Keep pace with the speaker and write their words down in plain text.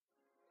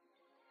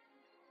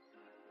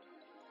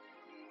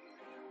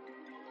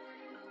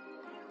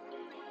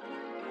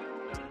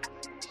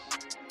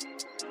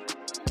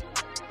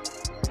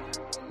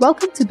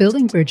Welcome to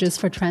Building Bridges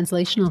for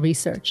Translational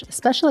Research, a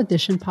special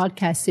edition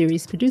podcast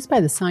series produced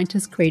by the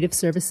Scientist Creative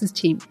Services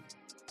team.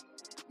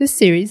 This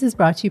series is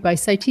brought to you by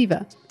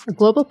Cytiva, a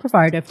global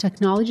provider of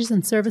technologies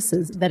and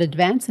services that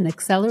advance and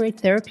accelerate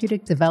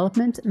therapeutic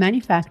development,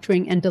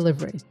 manufacturing, and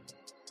delivery.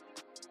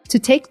 To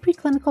take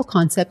preclinical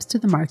concepts to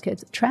the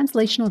market,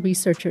 translational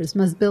researchers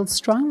must build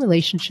strong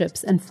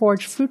relationships and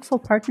forge fruitful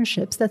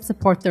partnerships that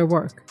support their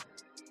work.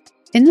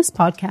 In this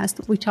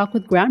podcast, we talk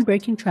with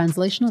groundbreaking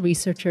translational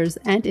researchers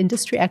and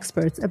industry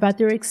experts about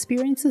their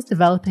experiences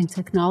developing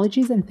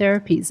technologies and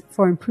therapies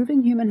for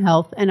improving human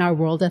health and our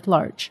world at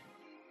large.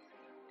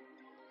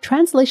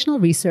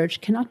 Translational research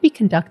cannot be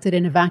conducted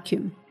in a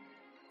vacuum.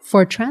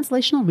 For a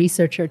translational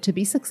researcher to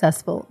be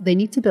successful, they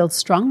need to build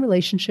strong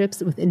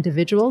relationships with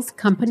individuals,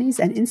 companies,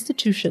 and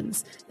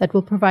institutions that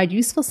will provide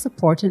useful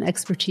support and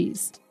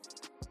expertise.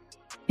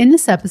 In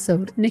this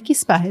episode, Niki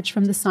Spahich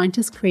from the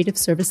Scientist Creative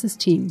Services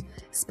team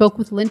spoke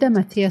with Linda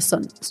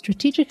Mathiasson,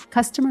 Strategic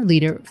Customer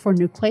Leader for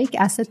Nucleic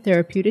Acid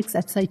Therapeutics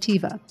at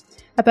Cytiva,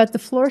 about the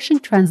flourishing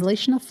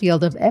translational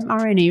field of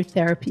mRNA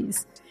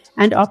therapies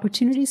and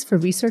opportunities for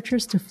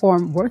researchers to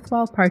form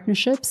worthwhile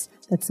partnerships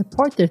that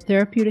support their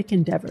therapeutic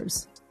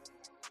endeavors.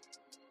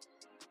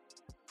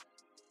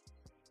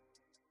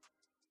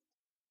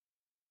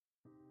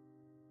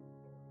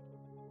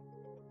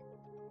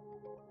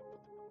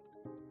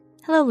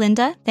 Hello,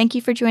 Linda. Thank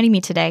you for joining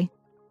me today.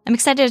 I'm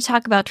excited to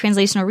talk about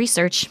translational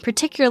research,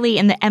 particularly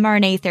in the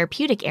mRNA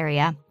therapeutic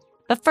area.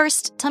 But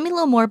first, tell me a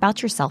little more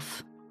about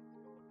yourself.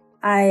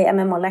 I am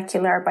a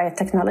molecular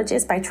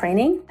biotechnologist by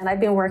training, and I've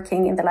been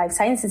working in the life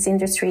sciences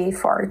industry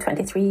for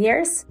 23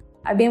 years.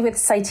 I've been with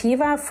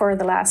Cytiva for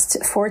the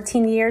last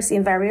 14 years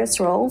in various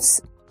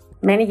roles,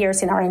 many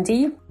years in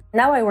R&D.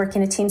 Now I work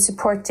in a team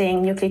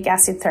supporting Nucleic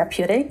Acid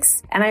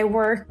Therapeutics, and I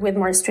work with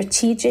more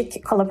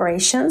strategic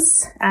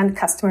collaborations and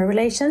customer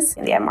relations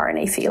in the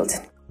mRNA field.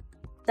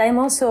 I'm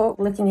also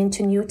looking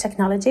into new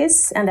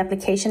technologies and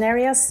application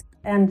areas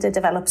and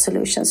develop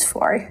solutions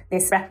for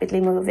this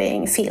rapidly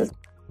moving field.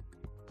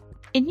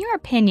 In your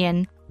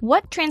opinion,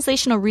 what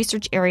translational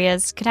research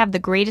areas could have the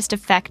greatest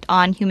effect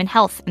on human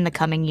health in the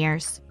coming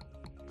years?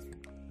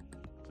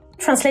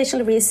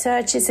 Translational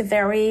research is a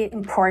very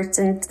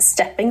important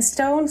stepping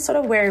stone, sort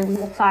of where we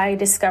apply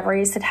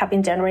discoveries that have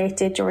been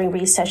generated during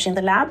research in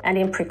the lab and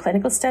in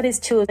preclinical studies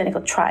to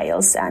clinical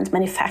trials and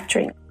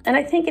manufacturing. And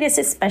I think it is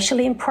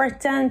especially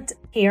important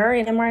here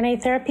in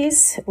mRNA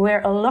therapies,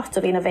 where a lot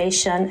of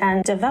innovation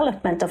and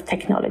development of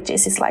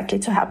technologies is likely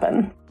to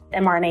happen.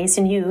 mRNA is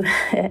a new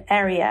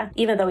area,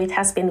 even though it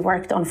has been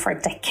worked on for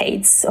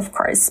decades, of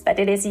course, but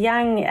it is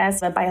young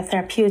as a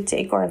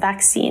biotherapeutic or a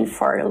vaccine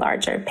for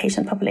larger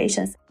patient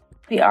populations.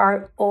 We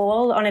are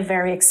all on a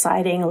very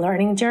exciting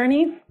learning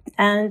journey,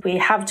 and we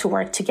have to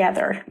work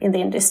together in the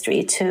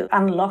industry to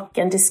unlock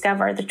and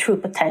discover the true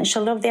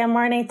potential of the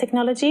mRNA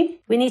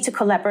technology. We need to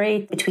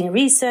collaborate between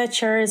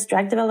researchers,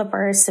 drug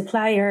developers,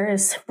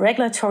 suppliers,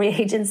 regulatory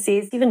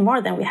agencies, even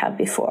more than we have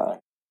before.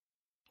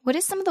 What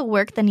is some of the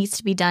work that needs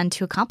to be done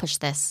to accomplish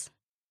this?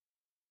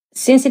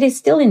 Since it is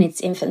still in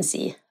its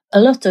infancy, a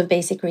lot of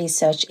basic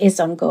research is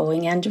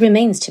ongoing and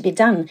remains to be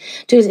done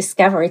to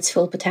discover its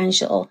full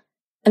potential.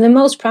 And the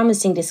most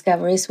promising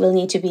discoveries will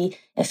need to be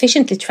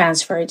efficiently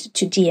transferred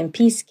to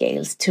GMP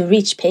scales to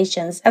reach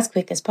patients as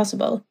quick as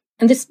possible.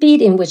 And the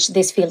speed in which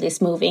this field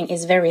is moving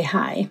is very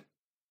high.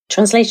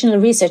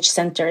 Translational research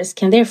centers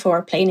can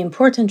therefore play an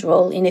important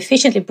role in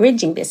efficiently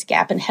bridging this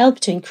gap and help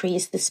to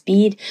increase the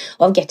speed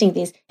of getting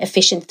these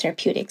efficient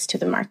therapeutics to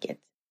the market.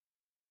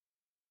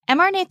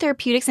 mRNA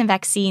therapeutics and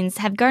vaccines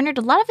have garnered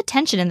a lot of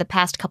attention in the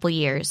past couple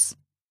years.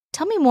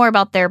 Tell me more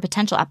about their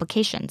potential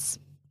applications.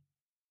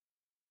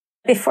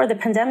 Before the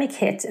pandemic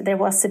hit, there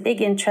was a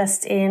big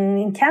interest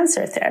in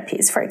cancer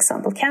therapies, for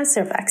example,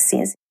 cancer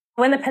vaccines.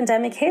 When the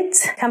pandemic hit,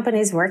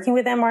 companies working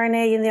with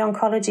mRNA in the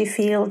oncology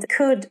field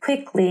could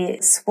quickly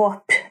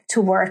swap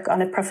to work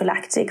on a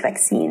prophylactic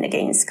vaccine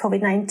against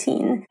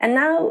COVID-19. And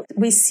now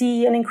we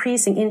see an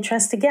increasing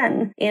interest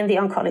again in the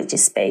oncology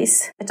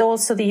space, but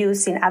also the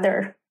use in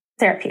other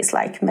therapies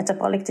like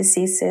metabolic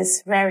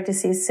diseases, rare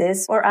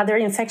diseases, or other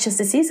infectious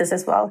diseases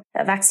as well.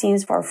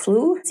 Vaccines for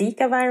flu,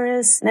 Zika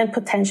virus, and then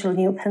potential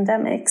new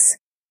pandemics.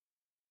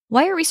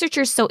 Why are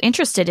researchers so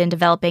interested in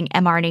developing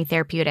mRNA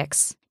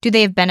therapeutics? Do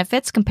they have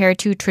benefits compared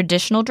to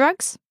traditional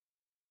drugs?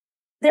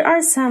 There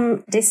are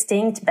some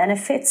distinct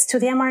benefits to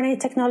the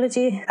mRNA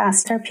technology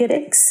as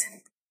therapeutics.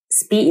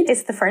 Speed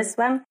is the first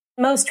one.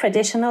 Most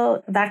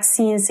traditional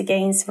vaccines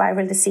against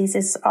viral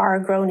diseases are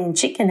grown in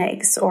chicken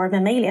eggs or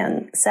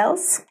mammalian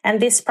cells. And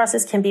this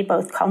process can be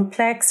both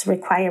complex,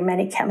 require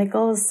many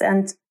chemicals,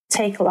 and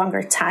take a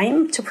longer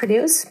time to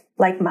produce,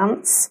 like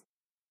months.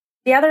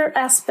 The other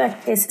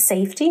aspect is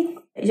safety.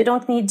 You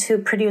don't need to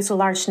produce a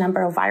large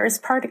number of virus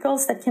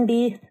particles that can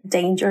be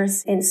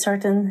dangerous in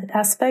certain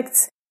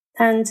aspects.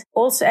 And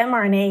also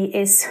mRNA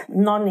is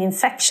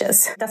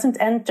non-infectious. It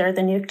doesn't enter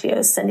the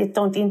nucleus and it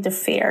don't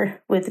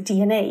interfere with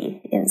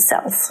DNA in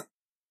cells.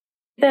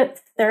 The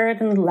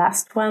third and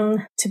last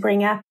one to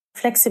bring up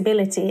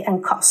flexibility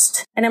and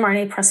cost. An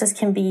mRNA process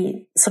can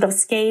be sort of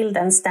scaled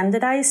and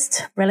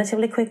standardized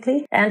relatively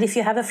quickly. And if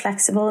you have a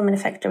flexible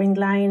manufacturing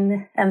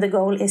line and the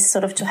goal is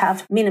sort of to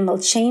have minimal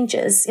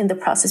changes in the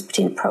process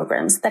between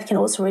programs, that can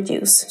also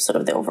reduce sort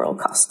of the overall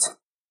cost.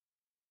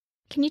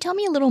 Can you tell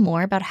me a little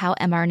more about how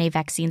mRNA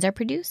vaccines are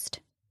produced?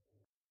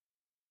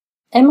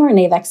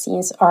 mRNA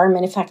vaccines are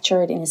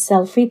manufactured in a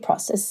cell-free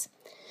process.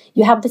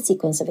 You have the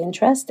sequence of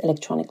interest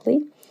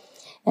electronically,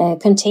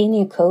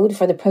 containing a code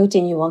for the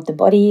protein you want the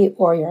body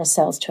or your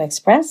cells to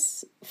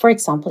express, for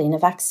example, in a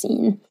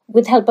vaccine.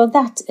 With help of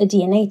that, a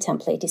DNA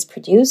template is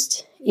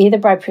produced, either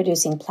by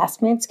producing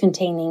plasmids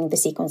containing the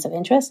sequence of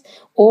interest,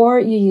 or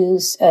you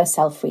use a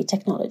cell-free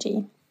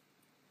technology.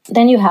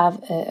 Then you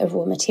have a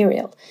raw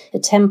material, a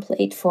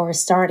template for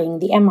starting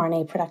the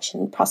mRNA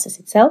production process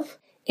itself.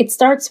 It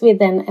starts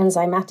with an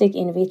enzymatic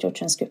in vitro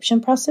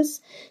transcription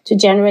process to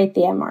generate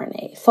the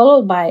mRNA,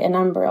 followed by a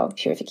number of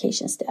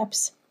purification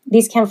steps.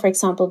 These can, for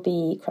example,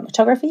 be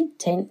chromatography,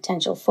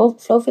 tangential flow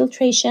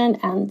filtration,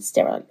 and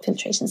sterile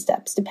filtration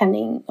steps,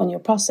 depending on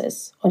your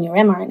process, on your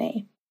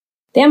mRNA.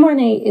 The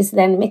mRNA is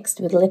then mixed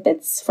with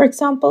lipids, for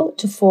example,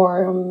 to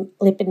form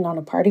lipid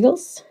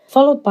nanoparticles,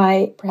 followed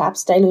by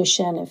perhaps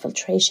dilution and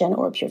filtration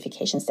or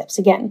purification steps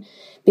again,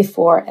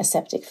 before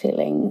aseptic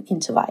filling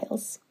into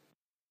vials.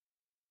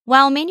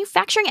 While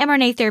manufacturing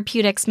mRNA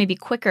therapeutics may be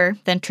quicker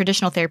than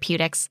traditional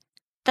therapeutics,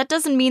 that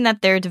doesn't mean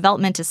that their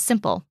development is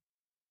simple.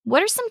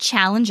 What are some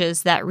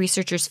challenges that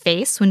researchers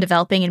face when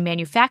developing and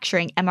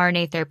manufacturing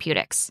mRNA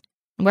therapeutics?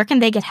 And where can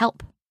they get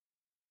help?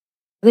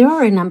 There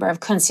are a number of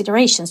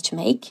considerations to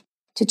make.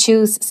 To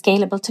choose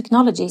scalable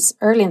technologies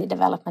early in the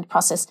development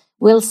process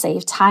will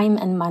save time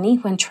and money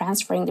when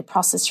transferring the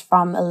process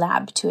from a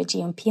lab to a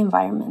GMP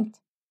environment.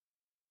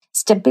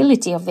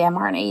 Stability of the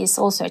mRNA is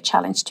also a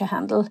challenge to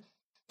handle,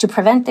 to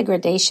prevent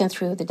degradation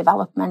through the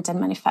development and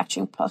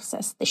manufacturing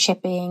process, the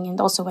shipping, and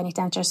also when it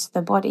enters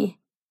the body.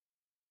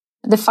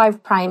 The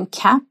 5'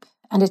 cap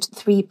and a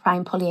 3'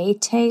 poly-A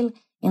tail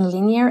in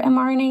linear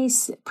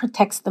mRNAs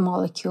protects the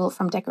molecule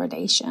from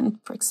degradation,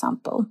 for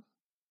example.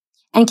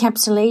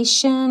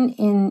 Encapsulation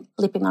in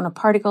lipid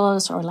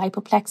nanoparticles or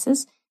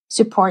lipoplexes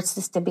supports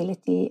the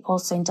stability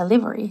also in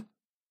delivery.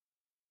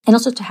 And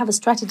also to have a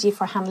strategy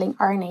for handling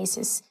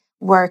RNases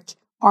work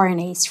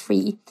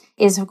RNase-free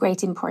is of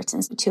great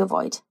importance to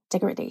avoid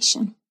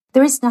degradation.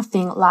 There is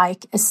nothing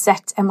like a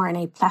set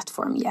mRNA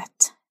platform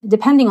yet.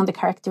 Depending on the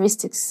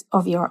characteristics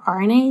of your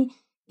RNA,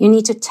 you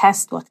need to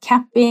test what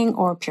capping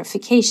or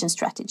purification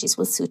strategies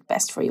will suit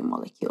best for your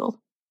molecule.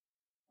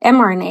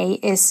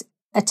 mRNA is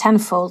a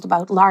tenfold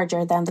about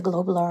larger than the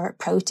globular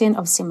protein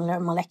of similar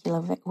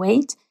molecular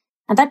weight,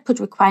 and that put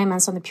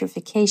requirements on the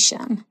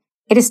purification.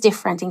 It is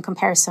different in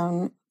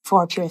comparison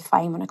for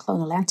purifying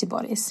monoclonal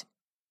antibodies.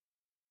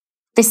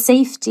 The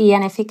safety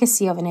and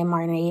efficacy of an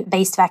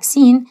mRNA-based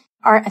vaccine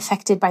are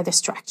affected by the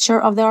structure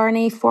of the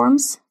RNA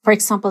forms. For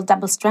example,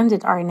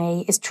 double-stranded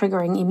RNA is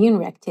triggering immune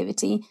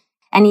reactivity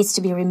and needs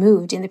to be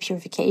removed in the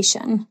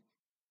purification.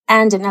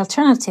 And an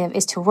alternative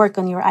is to work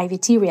on your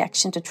IVT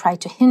reaction to try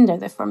to hinder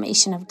the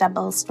formation of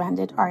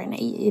double-stranded RNA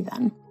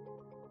even.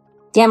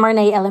 The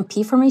mRNA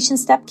LNP formation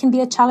step can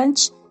be a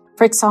challenge,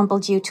 for example,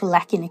 due to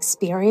lacking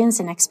experience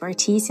and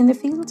expertise in the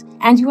field,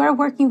 and you are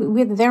working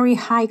with very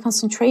high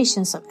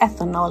concentrations of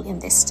ethanol in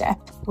this step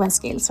when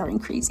scales are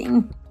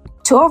increasing.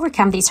 To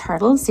overcome these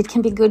hurdles, it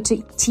can be good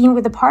to team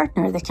with a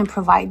partner that can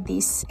provide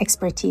these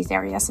expertise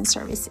areas and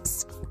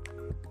services.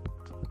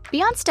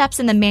 Beyond steps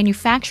in the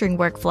manufacturing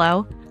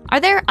workflow, are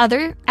there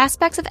other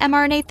aspects of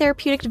mRNA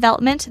therapeutic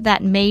development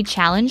that may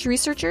challenge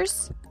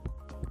researchers?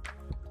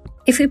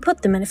 If we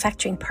put the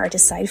manufacturing part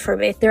aside for a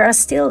bit, there are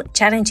still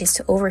challenges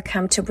to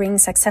overcome to bring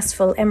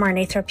successful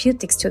mRNA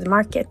therapeutics to the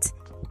market.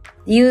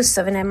 The use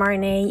of an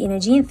mRNA in a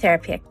gene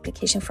therapy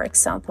application, for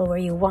example, where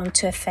you want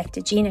to affect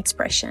a gene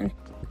expression,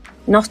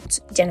 not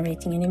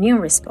generating an immune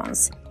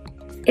response.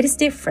 It is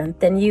different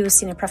than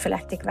use in a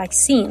prophylactic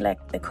vaccine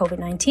like the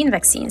COVID-19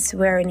 vaccines,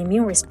 where an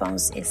immune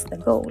response is the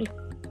goal.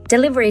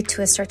 Delivery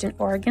to a certain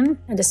organ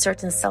and a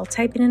certain cell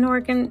type in an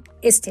organ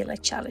is still a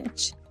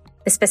challenge.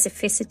 The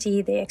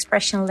specificity, the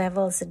expression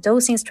levels, the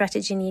dosing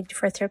strategy needed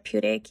for a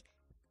therapeutic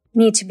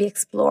need to be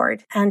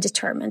explored and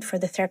determined for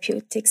the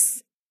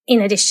therapeutics,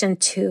 in addition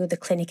to the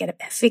clinical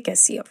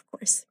efficacy, of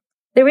course.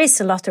 There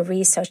is a lot of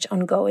research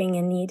ongoing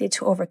and needed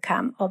to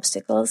overcome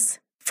obstacles.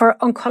 For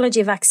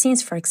oncology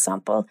vaccines, for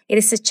example, it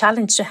is a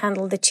challenge to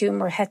handle the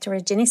tumor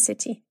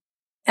heterogeneity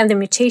and the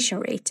mutation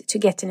rate to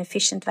get an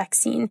efficient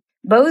vaccine,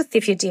 both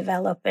if you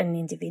develop an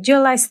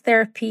individualized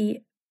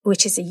therapy,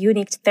 which is a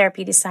unique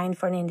therapy designed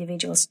for an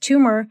individual's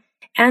tumor,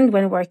 and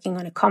when working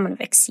on a common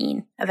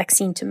vaccine, a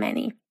vaccine to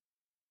many.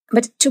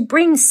 But to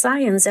bring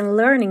science and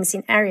learnings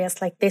in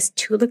areas like this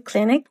to the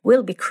clinic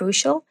will be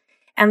crucial,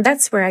 and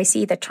that's where I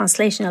see that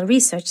translational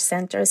research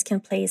centers can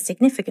play a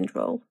significant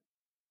role.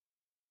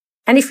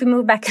 And if we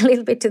move back a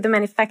little bit to the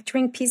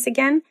manufacturing piece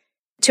again,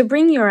 To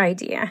bring your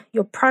idea,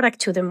 your product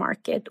to the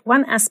market,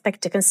 one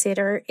aspect to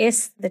consider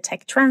is the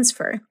tech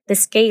transfer, the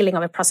scaling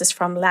of a process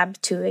from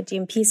lab to a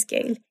GMP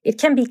scale. It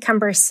can be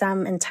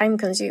cumbersome and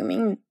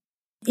time-consuming.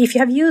 If you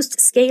have used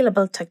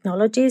scalable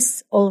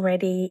technologies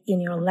already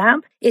in your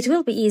lab, it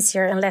will be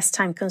easier and less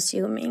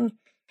time-consuming,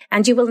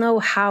 and you will know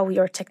how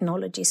your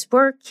technologies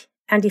work.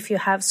 And if you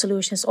have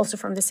solutions also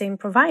from the same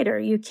provider,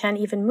 you can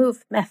even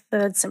move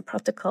methods and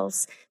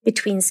protocols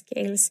between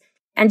scales.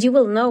 And you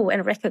will know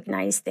and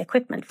recognize the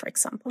equipment, for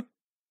example.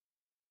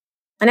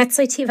 And at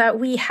Cytiva,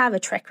 we have a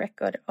track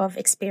record of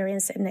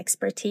experience and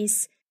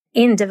expertise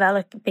in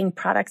developing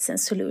products and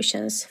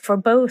solutions for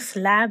both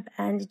lab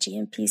and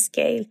GMP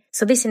scale.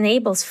 So this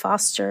enables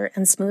faster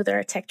and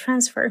smoother tech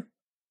transfer.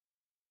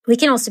 We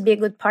can also be a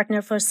good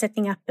partner for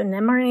setting up an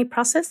mRNA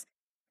process,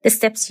 the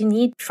steps you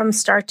need from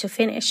start to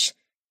finish,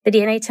 the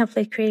DNA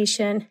template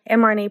creation,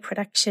 mRNA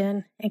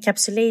production,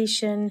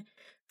 encapsulation,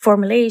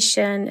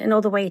 formulation, and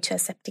all the way to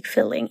aseptic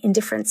filling in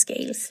different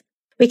scales.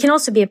 We can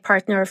also be a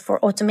partner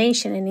for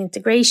automation and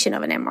integration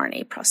of an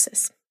mRNA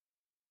process.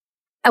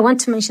 I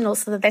want to mention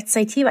also that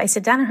Cytiva is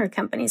a Danaher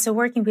company, so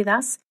working with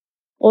us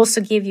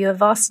also give you a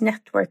vast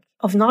network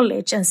of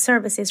knowledge and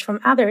services from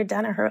other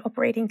Danaher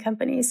operating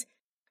companies,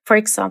 for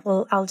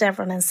example,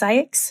 Aldevron and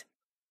Ciex.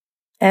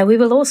 We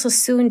will also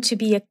soon to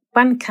be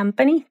one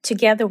company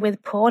together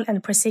with Paul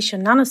and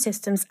Precision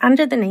Nanosystems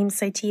under the name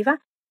Cytiva,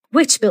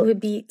 which will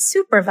be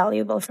super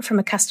valuable from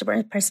a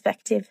customer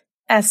perspective,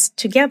 as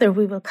together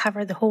we will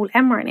cover the whole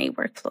mRNA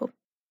workflow.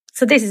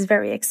 So this is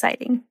very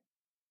exciting.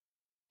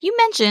 You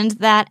mentioned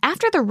that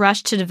after the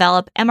rush to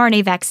develop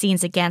mRNA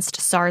vaccines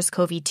against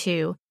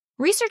SARS-CoV-2,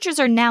 researchers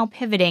are now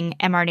pivoting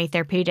mRNA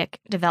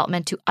therapeutic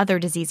development to other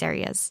disease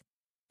areas.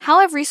 How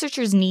have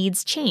researchers'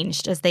 needs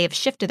changed as they have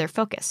shifted their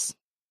focus?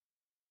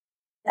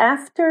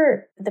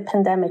 After the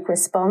pandemic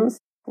response,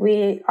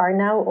 we are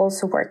now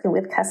also working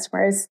with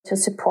customers to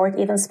support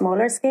even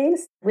smaller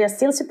scales. We are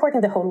still supporting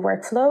the whole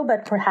workflow,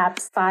 but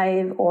perhaps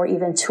 5 or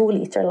even 2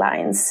 liter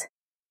lines,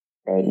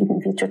 the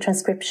in vitro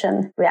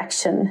transcription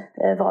reaction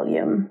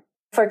volume.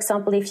 For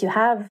example, if you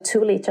have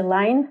 2 liter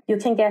line, you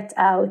can get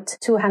out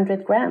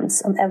 200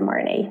 grams of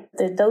mRNA.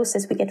 The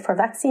doses we get for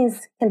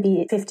vaccines can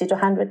be 50 to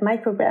 100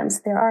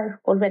 micrograms. There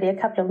are already a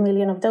couple of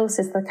million of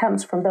doses that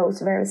comes from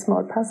those very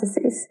small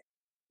processes.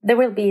 There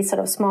will be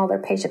sort of smaller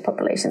patient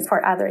populations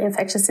for other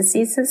infectious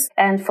diseases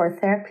and for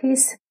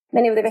therapies.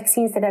 Many of the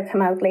vaccines that have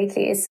come out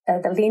lately is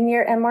the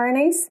linear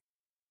mRNAs.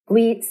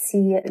 We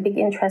see a big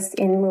interest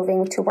in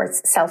moving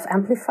towards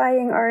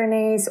self-amplifying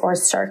RNAs or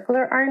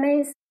circular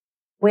RNAs,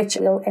 which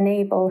will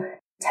enable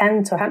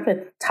 10 to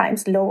 100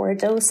 times lower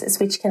doses,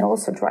 which can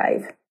also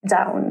drive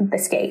down the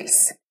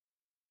scales.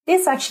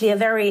 This is actually a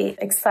very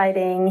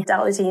exciting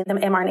modality, the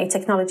mRNA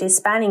technology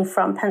spanning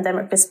from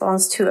pandemic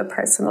response to a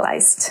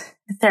personalized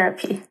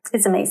therapy.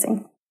 It's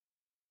amazing.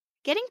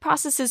 Getting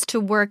processes to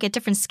work at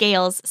different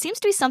scales seems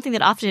to be something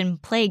that often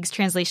plagues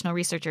translational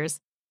researchers.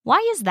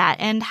 Why is that,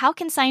 and how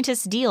can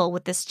scientists deal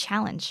with this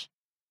challenge?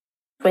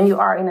 When you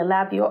are in a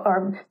lab, you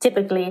are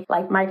typically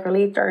like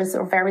microliters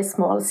or very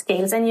small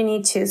scales, and you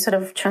need to sort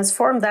of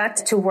transform that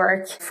to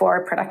work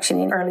for production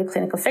in early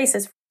clinical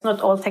phases. Not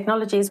all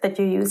technologies that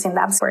you use in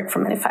labs work for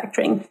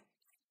manufacturing.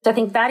 So I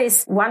think that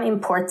is one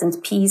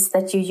important piece,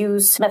 that you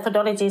use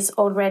methodologies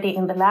already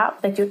in the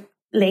lab that you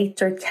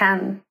later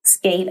can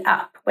scale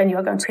up when you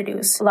are going to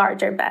produce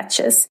larger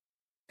batches.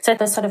 So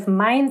the sort of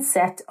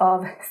mindset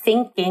of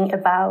thinking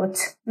about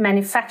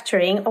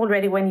manufacturing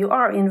already when you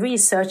are in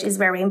research is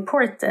very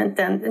important,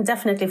 and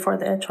definitely for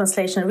the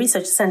translational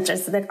research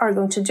centers that are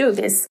going to do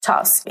this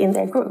task in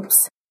their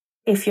groups.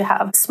 If you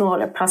have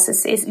smaller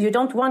processes, you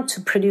don't want to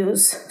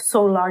produce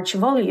so large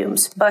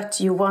volumes, but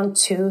you want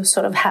to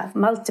sort of have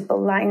multiple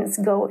lines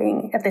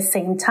going at the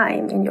same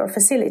time in your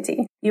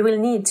facility. You will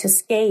need to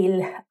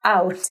scale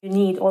out. You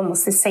need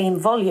almost the same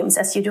volumes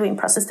as you do in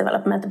process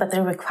development, but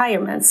the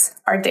requirements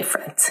are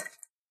different.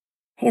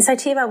 In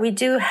Cytiva, we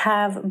do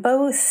have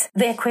both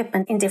the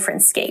equipment in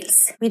different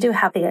scales. We do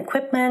have the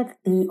equipment,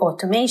 the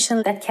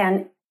automation that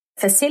can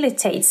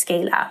facilitate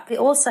scale up. We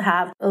also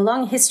have a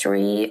long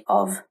history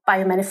of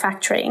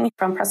biomanufacturing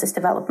from process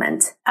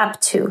development up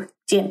to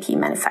GMP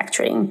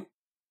manufacturing.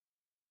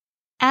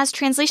 As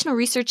translational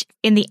research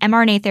in the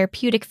mRNA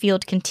therapeutic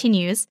field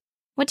continues,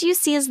 what do you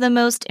see as the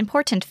most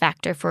important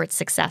factor for its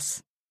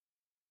success?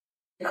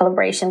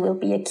 Collaboration will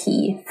be a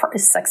key for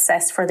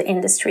success for the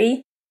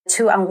industry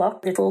to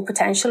unlock the full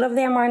potential of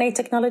the mRNA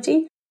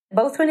technology,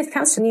 both when it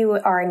comes to new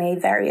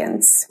RNA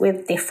variants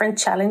with different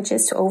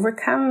challenges to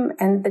overcome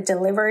and the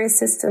delivery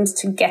systems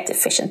to get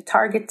efficient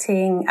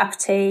targeting,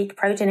 uptake,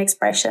 protein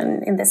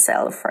expression in the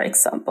cell, for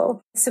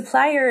example.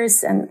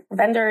 Suppliers and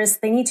vendors,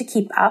 they need to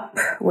keep up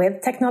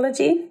with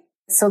technology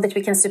so that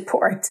we can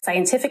support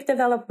scientific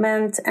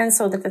development and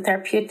so that the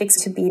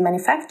therapeutics to be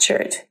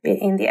manufactured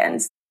in the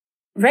end.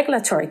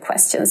 Regulatory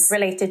questions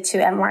related to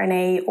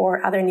mRNA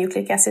or other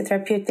nucleic acid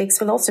therapeutics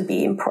will also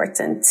be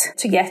important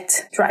to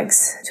get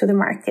drugs to the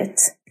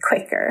market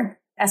quicker.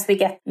 As we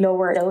get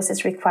lower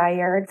doses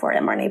required for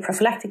mRNA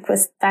prophylactic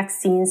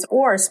vaccines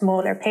or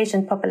smaller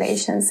patient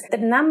populations, the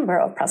number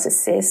of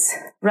processes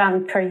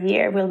run per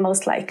year will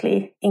most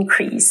likely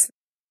increase.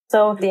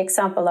 So the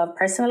example of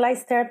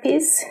personalized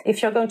therapies,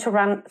 if you're going to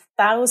run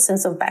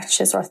thousands of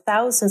batches or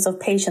thousands of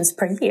patients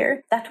per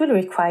year, that will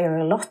require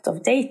a lot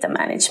of data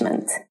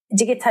management.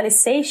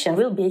 Digitalization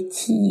will be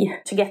key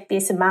to get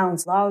these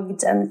amounts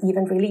logged and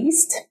even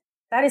released.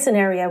 That is an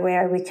area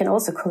where we can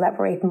also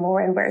collaborate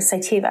more and where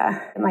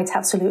Cytiva might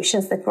have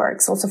solutions that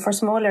works also for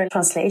smaller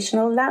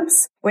translational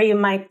labs, where you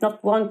might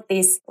not want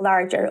these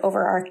larger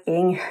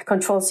overarching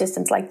control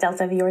systems like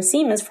Delta V or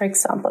Siemens, for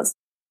example.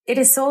 It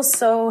is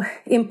also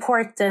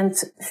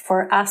important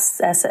for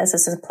us as a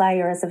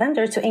supplier, as a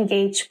vendor, to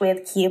engage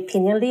with key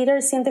opinion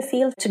leaders in the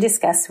field to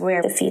discuss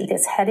where the field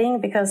is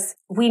heading, because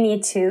we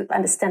need to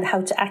understand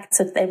how to act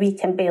so that we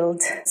can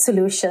build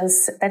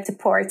solutions that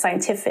support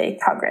scientific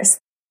progress.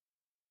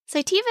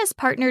 Cytiva is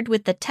partnered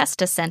with the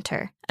TESTA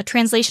Center, a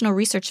translational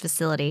research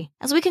facility.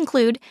 As we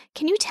conclude,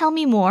 can you tell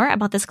me more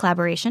about this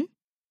collaboration?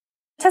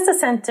 TESTA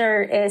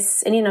Center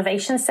is an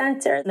innovation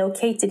center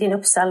located in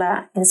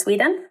Uppsala in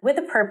Sweden with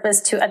the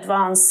purpose to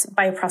advance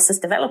bioprocess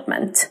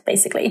development,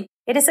 basically.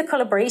 It is a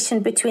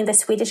collaboration between the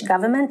Swedish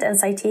government and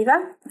Cytiva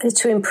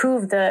to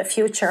improve the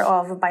future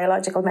of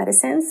biological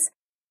medicines.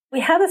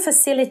 We have a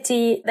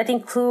facility that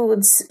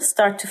includes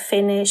start to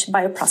finish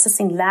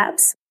bioprocessing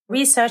labs.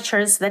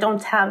 Researchers that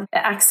don't have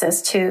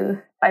access to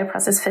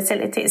bioprocess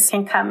facilities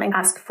can come and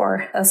ask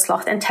for a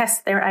slot and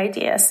test their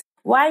ideas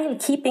while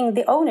keeping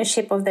the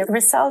ownership of their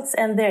results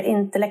and their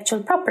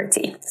intellectual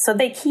property. So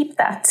they keep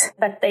that,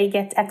 but they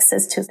get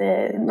access to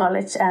the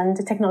knowledge and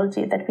the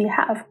technology that we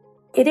have.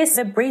 It is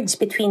a bridge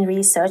between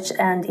research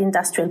and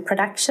industrial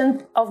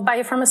production of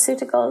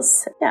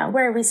biopharmaceuticals,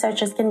 where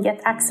researchers can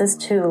get access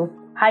to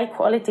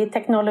high-quality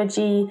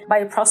technology,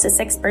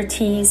 bioprocess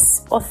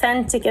expertise,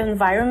 authentic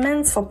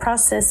environments for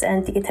process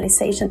and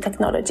digitalization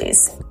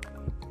technologies.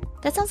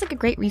 That sounds like a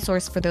great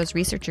resource for those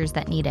researchers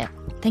that need it.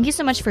 Thank you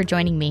so much for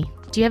joining me.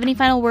 Do you have any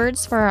final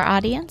words for our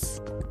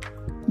audience?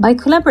 By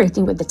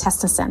collaborating with the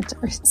TESTA Center,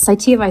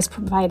 Cytiva is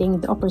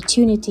providing the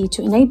opportunity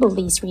to enable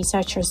these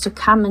researchers to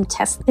come and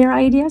test their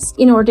ideas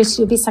in order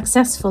to be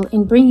successful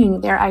in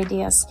bringing their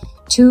ideas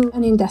to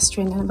an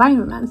industrial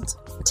environment.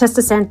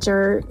 TESTA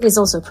Center is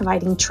also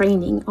providing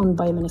training on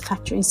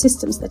biomanufacturing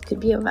systems that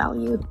could be of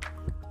value.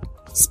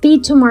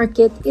 Speed to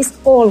market is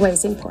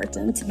always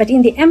important, but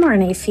in the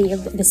mRNA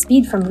field, the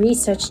speed from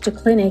research to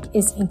clinic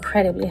is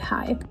incredibly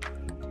high.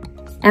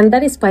 And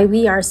that is why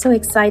we are so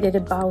excited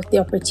about the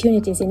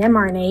opportunities in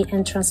mRNA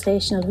and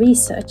translational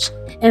research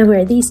and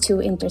where these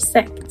two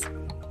intersect.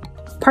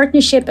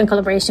 Partnership and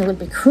collaboration will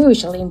be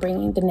crucial in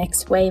bringing the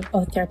next wave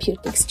of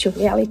therapeutics to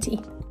reality.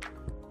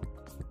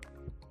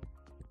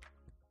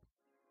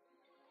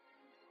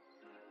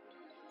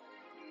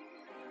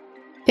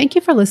 Thank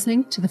you for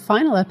listening to the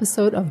final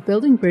episode of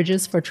Building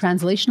Bridges for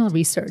Translational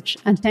Research,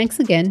 and thanks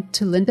again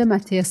to Linda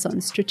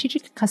Mathiasson,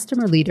 Strategic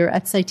Customer Leader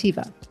at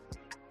Cytiva.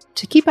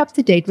 To keep up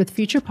to date with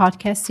future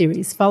podcast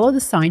series, follow The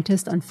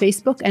Scientist on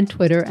Facebook and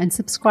Twitter and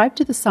subscribe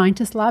to The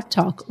Scientist Lab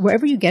Talk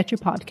wherever you get your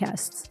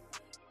podcasts.